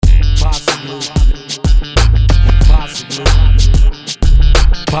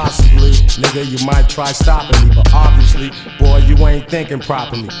nigga, you might try stopping me, but obviously, boy, you ain't thinking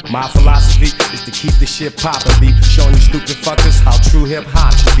properly. My philosophy is to keep the shit poppin', be showing you stupid fuckers how true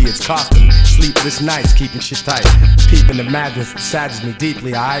hip-hop should be. It's costing me sleepless nights, keeping shit tight, peeping the madness that saddens me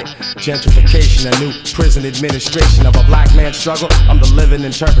deeply, alright? Gentrification, a new prison administration of a black man's struggle, I'm the living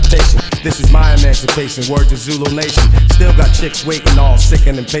interpretation. This is my emancipation, word to Zulu Nation. Still got chicks waiting, all sick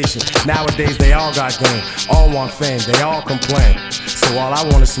and impatient. Nowadays they all got game, all want fame, they all complain. So all I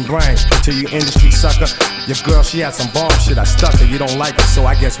want is some brains. To you industry sucker, your girl, she had some bomb shit, I stuck her, you don't like it, so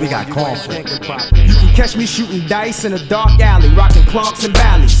I guess we got conflict. You can catch me shooting dice in a dark alley, rocking clocks and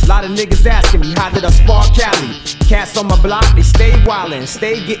valleys. Lot of niggas asking me, how did I spark Cali? Cats on my block, they stay wildin',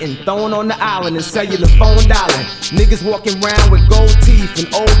 stay getting thrown on the island and cellular phone dialing. Niggas walking around with gold teeth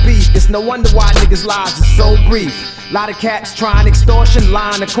and old beef. It's no wonder why niggas' lives are so brief. Lot of cats trying extortion,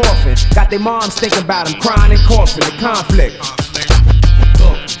 lying a coffin. Got their moms thinking about them, crying and coughing. The conflict.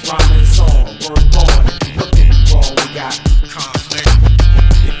 Look, rhyming song, word born. If you look at me wrong, we got conflict.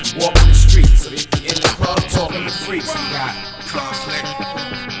 If you walk in the streets, or if you in the club talking to freaks, we got conflict.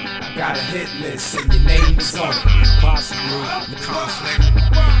 I got a hit list and your name is on it. Possibly Conflict.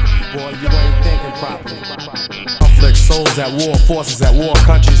 boy, you ain't thinking properly. Conflict, souls at war, forces at war,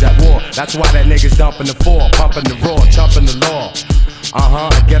 countries at war. That's why that nigga's dumping the four, pumping the raw, chumping the law. I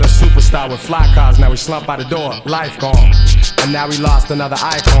get a superstar with fly cars, now he slump by the door, life gone. And now he lost another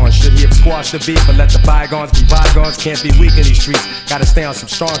icon. Should he have squashed the beef and let the bygones be bygones? Can't be weak in these streets, gotta stay on some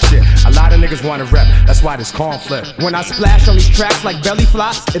strong shit. A lot of niggas wanna rep, that's why there's conflict. When I splash on these tracks like belly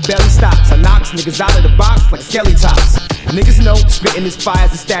flops, it belly stops. I knocks niggas out of the box like skelly tops. Niggas know, spitting this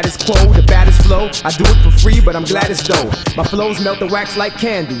fire's the status quo, the baddest flow. I do it for free, but I'm glad it's dough. My flows melt the wax like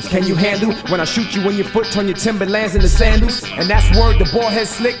candles. Can you handle when I shoot you in your foot, turn your Timberlands into sandals? And that's word, the ball head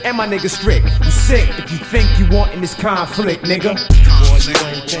slick and my nigga strict. You sick if you think you want in this conflict, nigga. Boy, you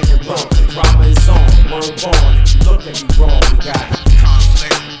ain't thinking properly. Drama is on, word born. If you look at me wrong, we got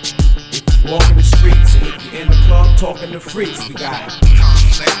conflict. If you walk in the streets, or if you in the club talking to freaks, we got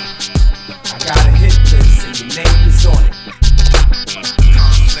conflict. I got a hit list and your name is on it.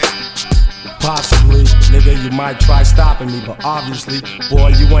 Possibly, nigga, you might try stopping me, but obviously, boy,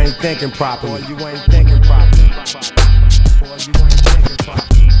 you ain't thinking properly. Boy, you ain't thinking properly. Boy, you ain't thinking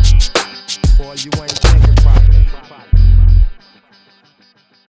properly. Boy, you ain't thinking